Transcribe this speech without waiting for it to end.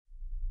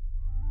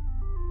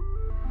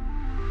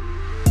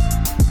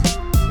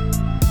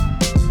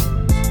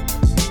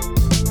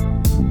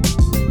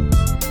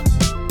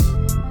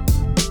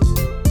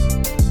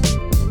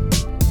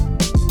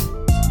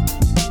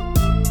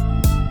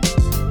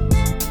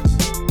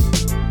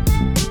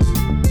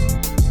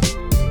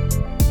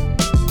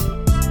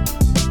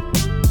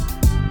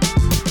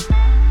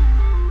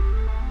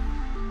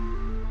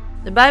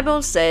The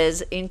Bible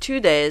says in 2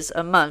 days,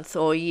 a month,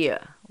 or a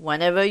year,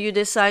 whenever you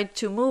decide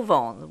to move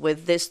on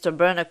with this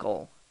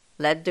tabernacle,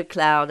 let the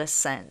cloud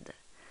ascend.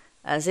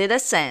 As it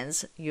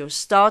ascends, you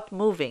start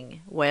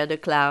moving where the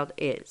cloud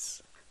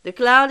is. The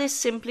cloud is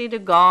simply the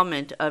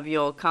garment of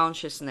your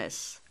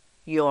consciousness,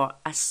 your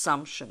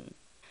assumption.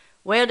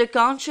 Where the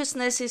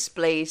consciousness is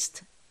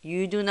placed,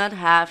 you do not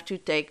have to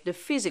take the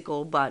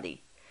physical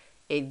body.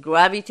 It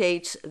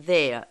gravitates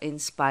there in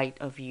spite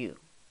of you.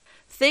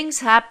 Things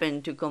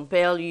happen to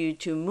compel you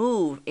to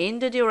move in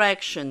the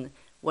direction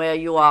where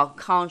you are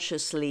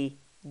consciously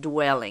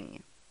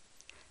dwelling.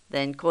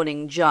 Then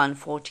quoting John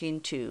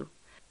 14:2,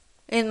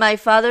 "In my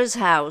Father's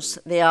house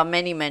there are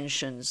many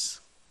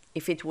mansions.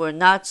 If it were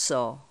not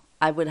so,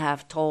 I would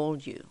have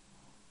told you.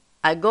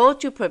 I go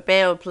to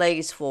prepare a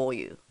place for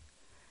you.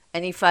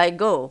 And if I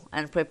go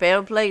and prepare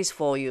a place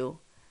for you,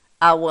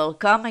 I will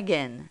come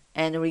again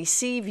and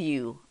receive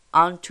you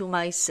unto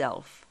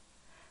myself,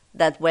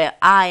 that where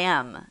I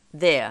am,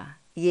 there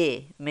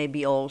ye may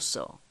be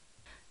also."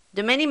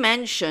 The many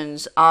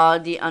mansions are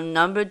the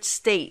unnumbered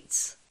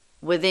states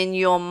within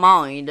your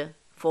mind,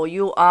 for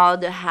you are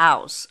the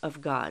house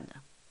of God.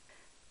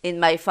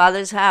 In my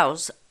Father's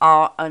house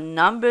are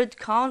unnumbered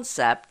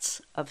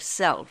concepts of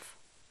self.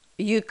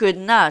 You could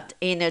not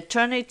in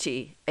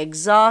eternity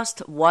exhaust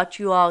what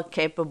you are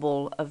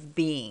capable of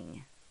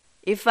being.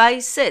 If I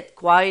sit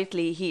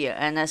quietly here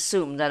and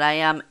assume that I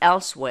am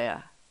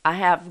elsewhere, I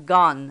have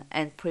gone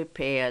and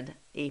prepared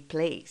a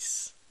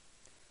place.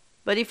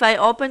 But if I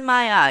open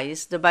my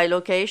eyes, the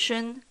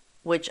bilocation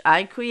which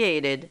I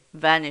created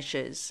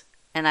vanishes,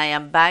 and I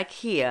am back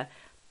here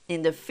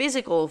in the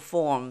physical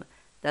form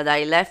that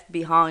I left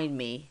behind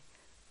me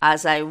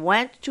as I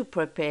went to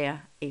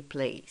prepare a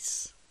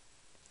place.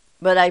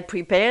 But I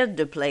prepared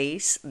the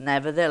place,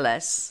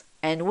 nevertheless,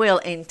 and will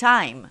in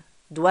time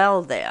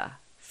dwell there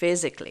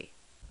physically.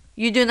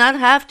 You do not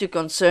have to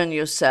concern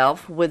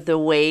yourself with the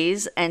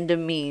ways and the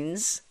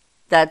means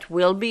that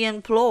will be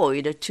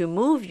employed to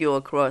move you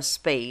across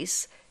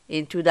space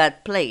into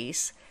that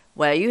place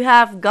where you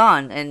have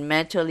gone and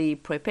mentally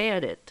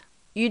prepared it.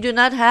 You do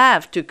not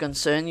have to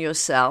concern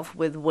yourself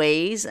with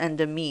ways and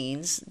the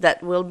means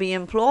that will be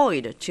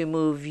employed to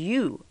move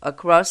you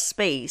across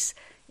space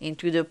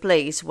into the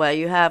place where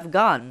you have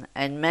gone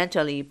and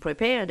mentally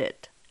prepared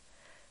it.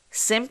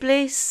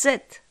 Simply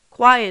sit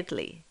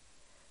quietly,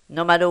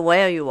 no matter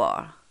where you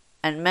are,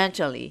 and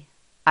mentally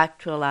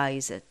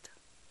actualize it.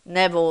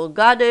 Neville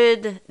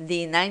Goddard,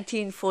 the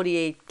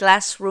 1948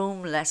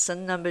 Classroom,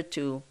 Lesson Number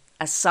 2,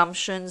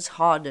 Assumptions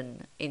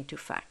Harden into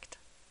Fact.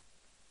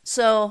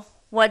 So,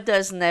 what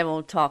does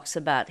Neville talks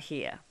about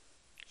here?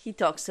 He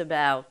talks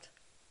about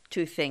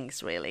two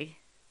things, really.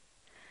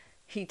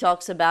 He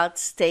talks about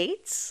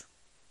states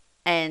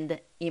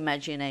and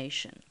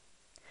imagination.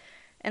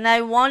 And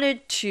I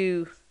wanted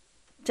to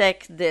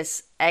take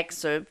this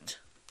excerpt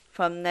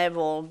from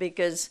Neville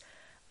because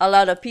a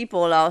lot of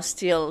people are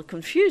still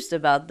confused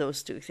about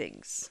those two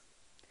things.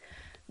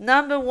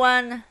 Number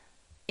one,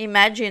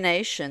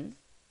 imagination.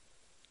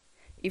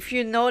 If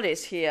you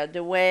notice here,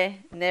 the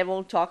way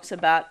Neville talks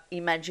about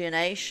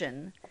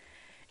imagination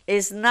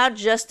is not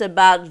just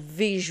about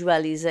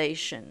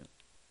visualization.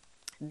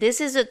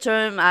 This is a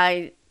term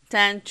I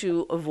tend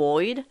to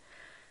avoid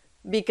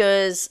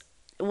because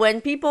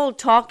when people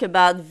talk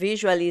about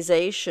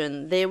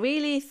visualization, they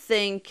really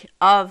think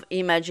of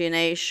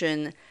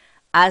imagination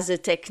as a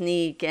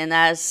technique and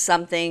as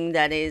something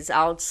that is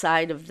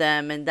outside of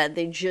them and that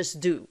they just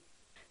do.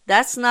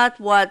 That's not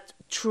what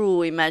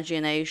true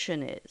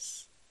imagination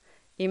is.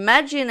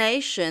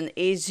 Imagination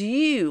is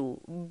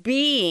you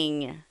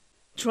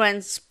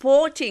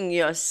transporting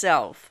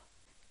yourself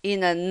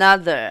in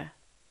another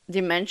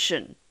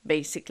dimension,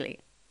 basically.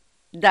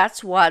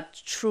 That's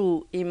what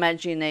true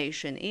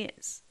imagination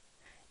is.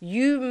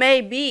 You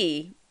may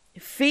be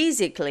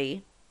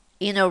physically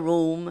in a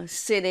room,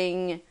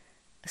 sitting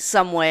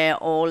somewhere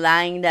or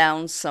lying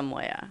down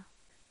somewhere.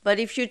 But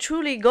if you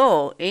truly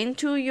go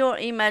into your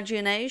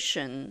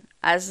imagination,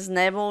 as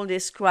Neville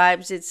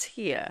describes it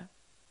here,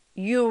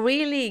 you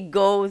really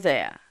go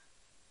there.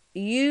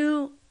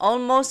 You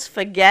almost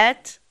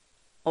forget,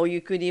 or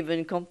you could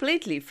even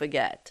completely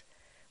forget,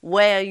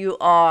 where you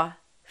are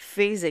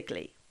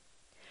physically.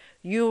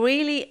 You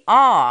really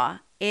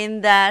are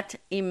in that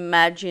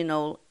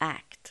imaginal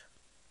act.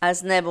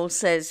 As Neville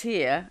says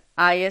here,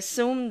 I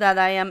assume that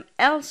I am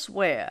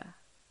elsewhere.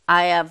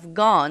 I have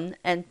gone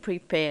and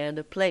prepared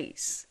a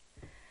place.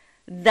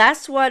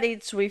 That's what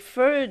it's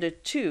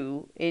referred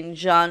to in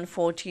John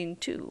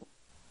 14:2.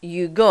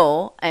 You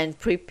go and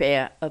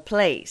prepare a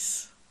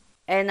place.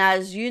 And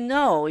as you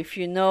know, if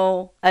you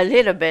know a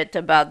little bit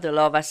about the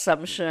law of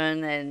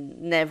assumption and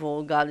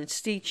Neville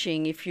Goddard's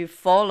teaching, if you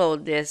follow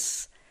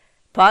this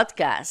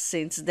podcast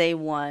since day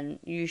one,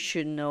 you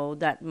should know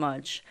that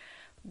much,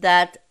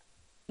 that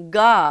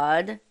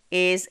God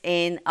is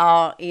in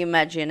our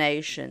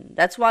imagination.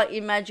 That's why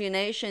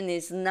imagination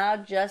is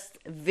not just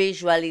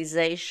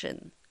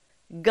visualization.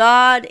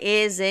 God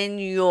is in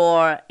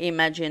your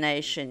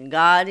imagination.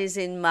 God is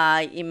in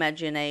my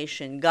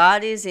imagination.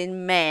 God is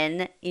in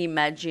man's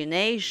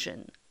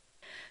imagination.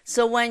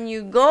 So when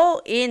you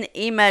go in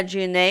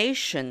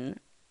imagination,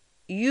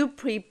 you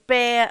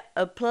prepare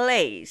a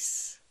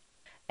place.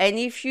 And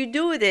if you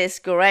do this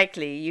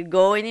correctly, you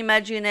go in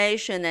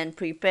imagination and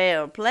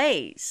prepare a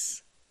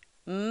place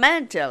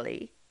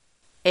mentally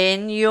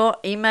in your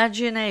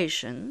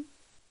imagination,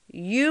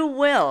 you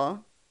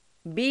will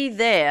be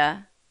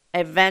there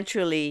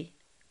eventually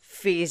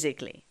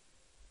physically.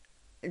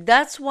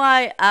 That's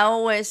why I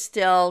always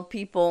tell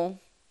people,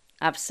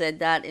 I've said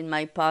that in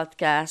my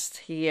podcast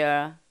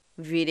here,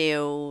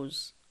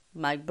 videos,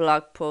 my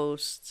blog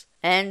posts,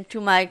 and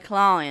to my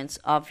clients,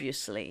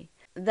 obviously,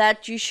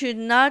 that you should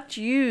not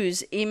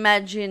use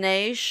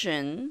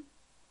imagination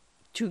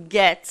to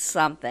get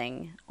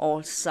something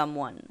or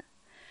someone,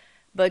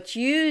 but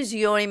use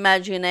your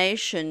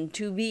imagination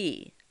to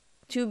be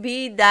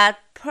that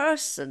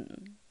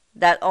person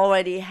that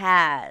already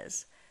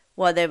has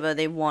whatever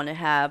they want to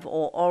have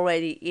or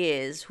already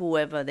is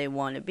whoever they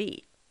want to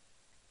be.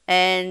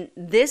 And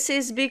this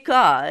is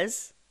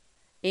because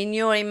in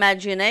your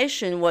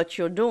imagination, what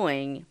you're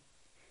doing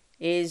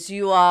is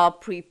you are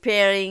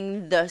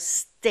preparing the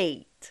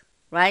state,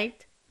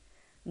 right?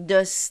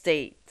 The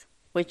state,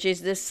 which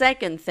is the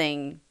second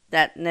thing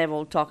that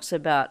Neville talks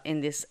about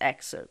in this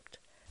excerpt.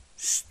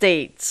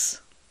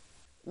 States.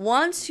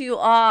 Once you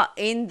are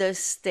in the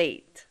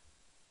state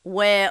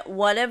where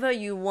whatever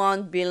you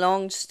want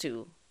belongs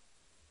to,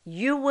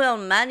 you will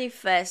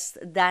manifest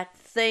that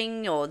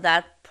thing or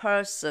that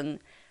person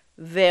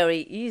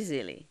very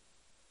easily.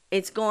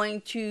 It's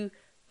going to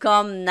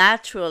come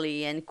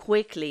naturally and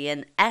quickly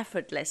and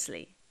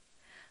effortlessly.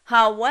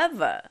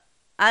 However,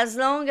 as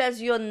long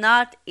as you're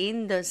not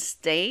in the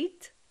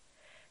state,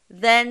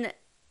 then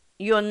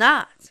you're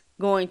not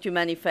going to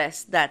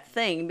manifest that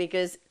thing,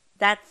 because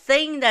that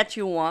thing that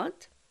you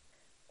want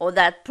or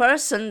that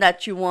person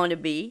that you want to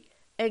be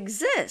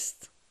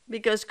exists,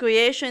 because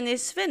creation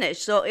is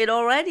finished. So it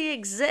already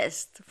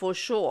exists for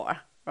sure,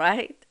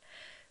 right?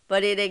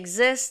 But it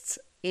exists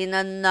in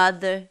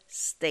another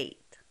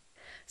state.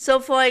 So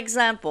for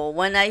example,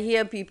 when I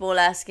hear people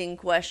asking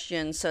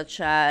questions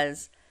such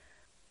as,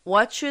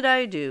 what should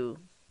I do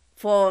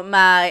for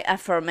my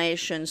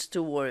affirmations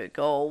to work?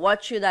 Or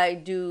what should I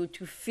do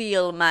to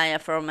feel my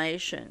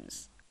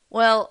affirmations?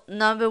 Well,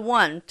 number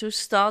one, to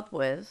start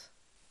with,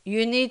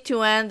 you need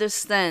to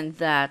understand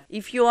that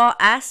if you are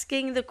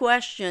asking the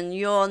question,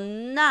 you're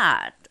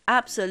not,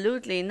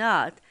 absolutely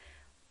not,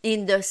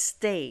 in the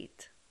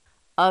state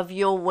of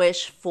your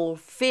wish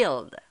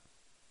fulfilled.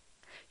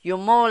 You're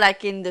more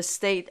like in the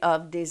state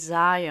of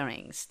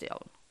desiring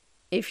still.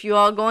 If you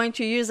are going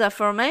to use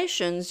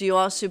affirmations, you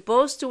are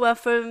supposed to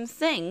affirm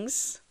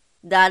things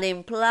that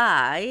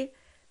imply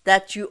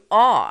that you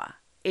are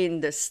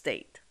in the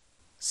state.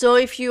 So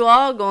if you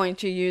are going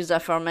to use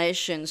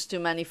affirmations to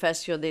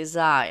manifest your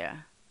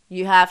desire,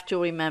 you have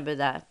to remember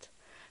that.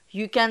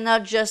 You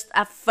cannot just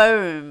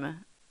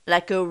affirm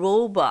like a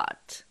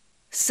robot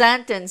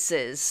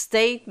sentences,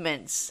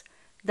 statements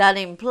that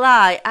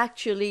imply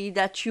actually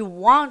that you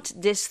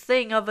want this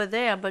thing over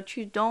there, but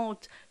you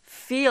don't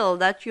feel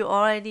that you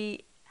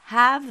already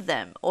have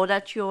them or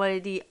that you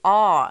already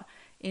are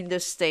in the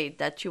state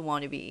that you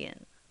want to be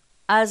in.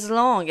 As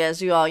long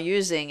as you are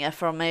using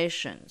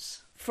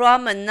affirmations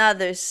from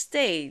another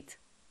state,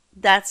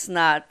 that's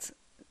not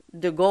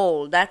the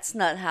goal. That's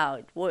not how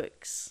it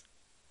works.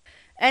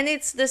 And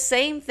it's the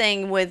same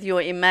thing with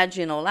your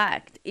imaginal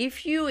act.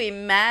 If you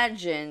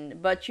imagine,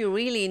 but you're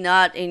really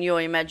not in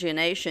your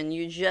imagination,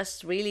 you're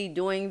just really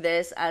doing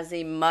this as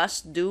a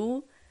must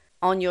do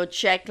on your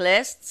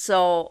checklist,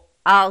 so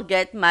I'll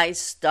get my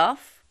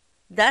stuff,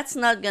 that's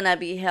not gonna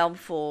be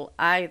helpful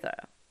either.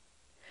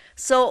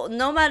 So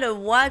no matter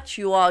what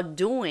you are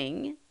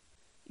doing,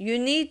 you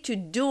need to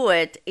do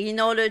it in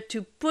order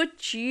to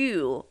put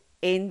you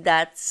in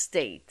that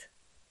state.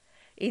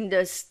 In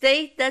the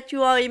state that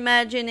you are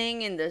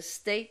imagining, in the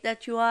state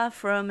that you are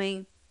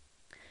affirming,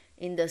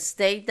 in the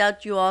state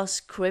that you are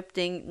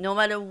scripting, no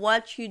matter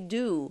what you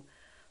do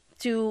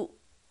to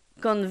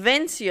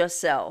convince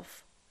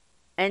yourself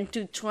and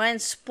to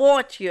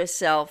transport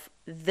yourself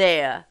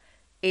there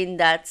in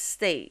that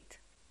state.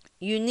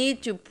 You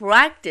need to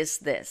practice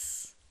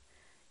this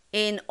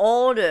in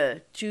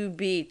order to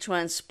be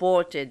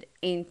transported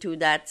into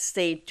that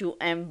state, to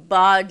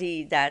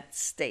embody that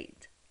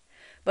state.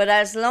 But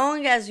as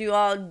long as you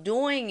are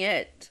doing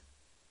it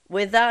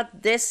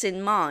without this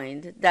in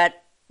mind,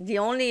 that the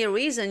only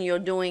reason you're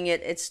doing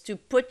it is to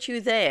put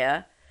you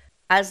there,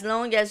 as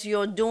long as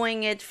you're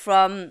doing it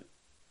from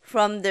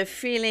the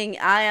feeling,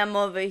 I am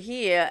over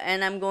here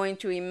and I'm going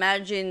to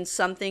imagine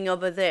something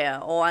over there,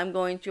 or I'm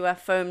going to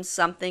affirm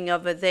something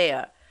over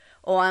there,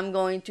 or I'm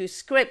going to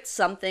script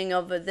something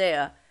over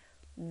there,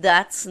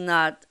 that's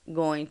not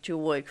going to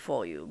work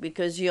for you,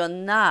 because you're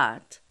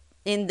not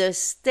in the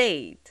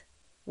state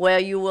where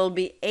you will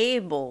be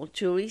able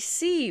to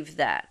receive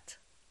that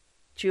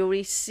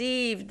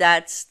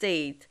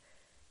state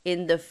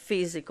in the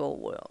physical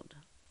world.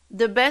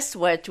 The best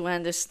way to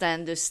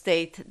understand the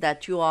state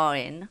that you are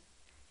in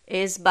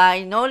is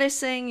by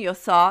noticing your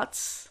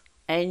thoughts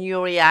and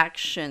your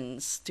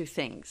reactions to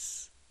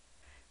things.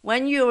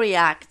 When you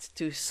react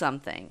to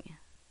something,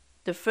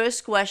 the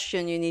first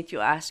question you need to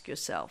ask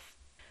yourself,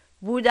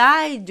 would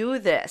I do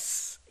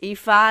this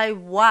if I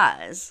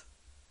was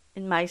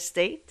in my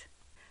state?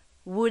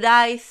 Would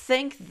I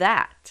think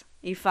that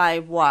if I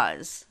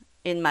was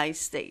in my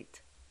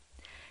state?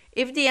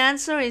 If the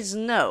answer is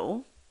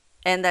no,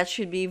 and that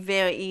should be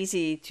very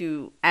easy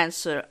to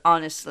answer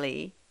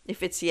honestly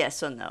if it's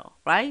yes or no,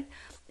 right?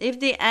 If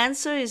the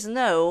answer is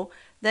no,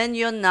 then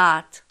you're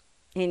not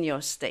in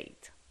your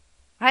state,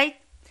 right?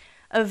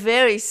 A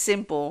very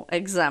simple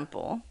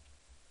example.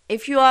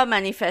 If you are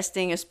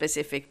manifesting a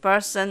specific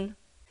person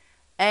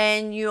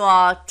and you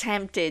are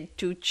tempted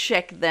to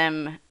check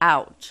them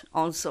out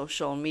on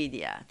social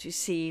media to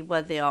see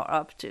what they are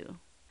up to,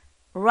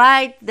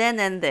 right then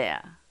and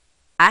there,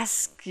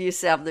 ask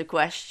yourself the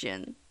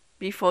question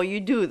before you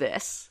do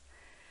this.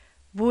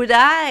 Would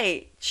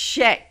I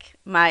check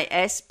my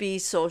SP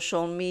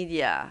social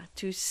media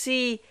to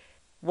see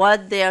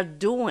what they're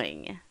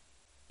doing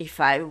if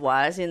I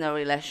was in a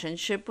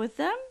relationship with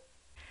them?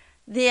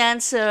 The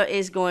answer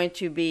is going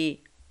to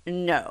be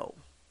no.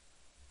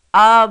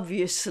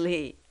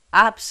 Obviously,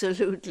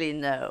 absolutely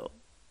no.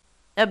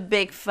 A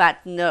big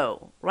fat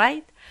no,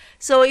 right?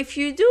 So if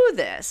you do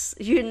this,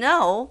 you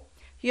know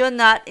you're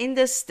not in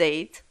the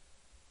state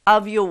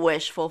of your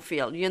wish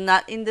fulfilled. You're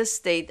not in the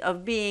state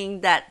of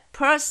being that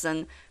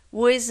person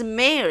who is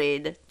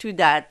married to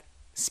that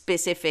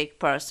specific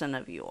person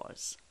of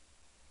yours.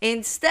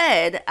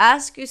 Instead,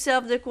 ask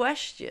yourself the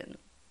question,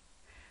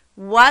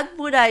 what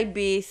would I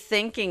be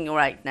thinking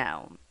right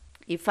now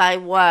if I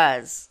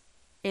was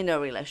in a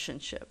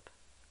relationship?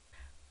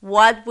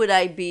 What would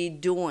I be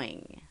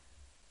doing?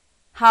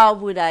 How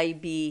would I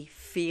be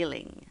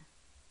feeling?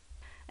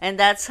 And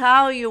that's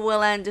how you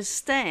will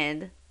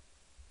understand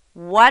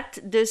what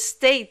the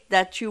state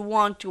that you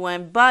want to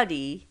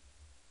embody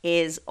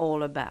is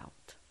all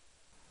about.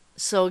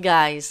 So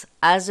guys,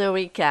 as a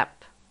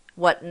recap,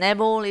 what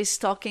Neville is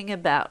talking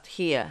about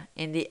here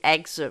in the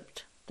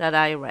excerpt that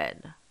I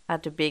read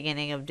at the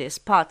beginning of this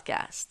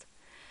podcast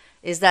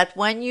is that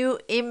when you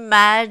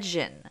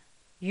imagine,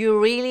 you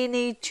really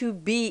need to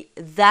be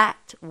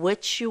that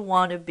which you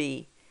want to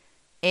be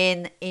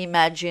in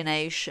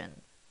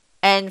imagination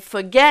and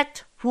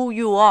forget who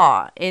you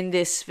are in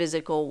this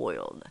physical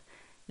world.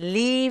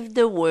 Leave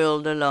the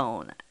world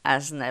alone,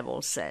 as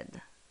Neville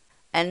said.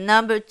 And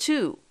number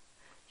 2,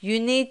 you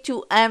need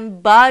to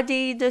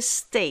embody the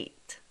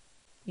state.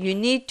 You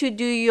need to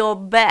do your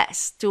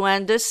best to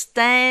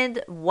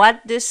understand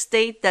what the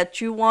state that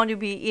you want to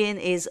be in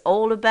is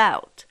all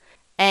about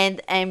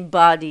and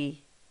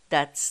embody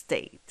that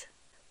state.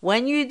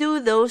 When you do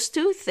those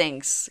 2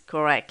 things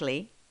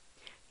correctly,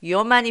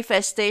 your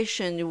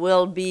manifestation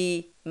will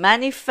be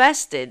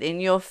manifested in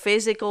your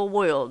physical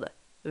world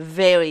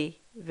very,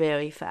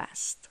 very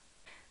fast.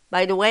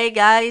 By the way,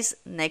 guys,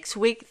 next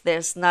week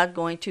there's not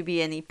going to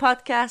be any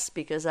podcast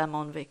because I'm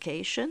on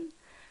vacation,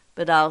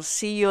 but I'll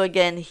see you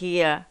again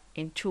here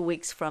in 2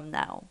 weeks from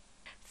now.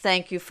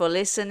 Thank you for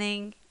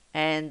listening,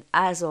 and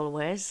as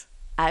always,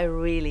 I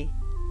really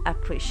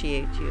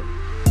appreciate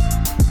you.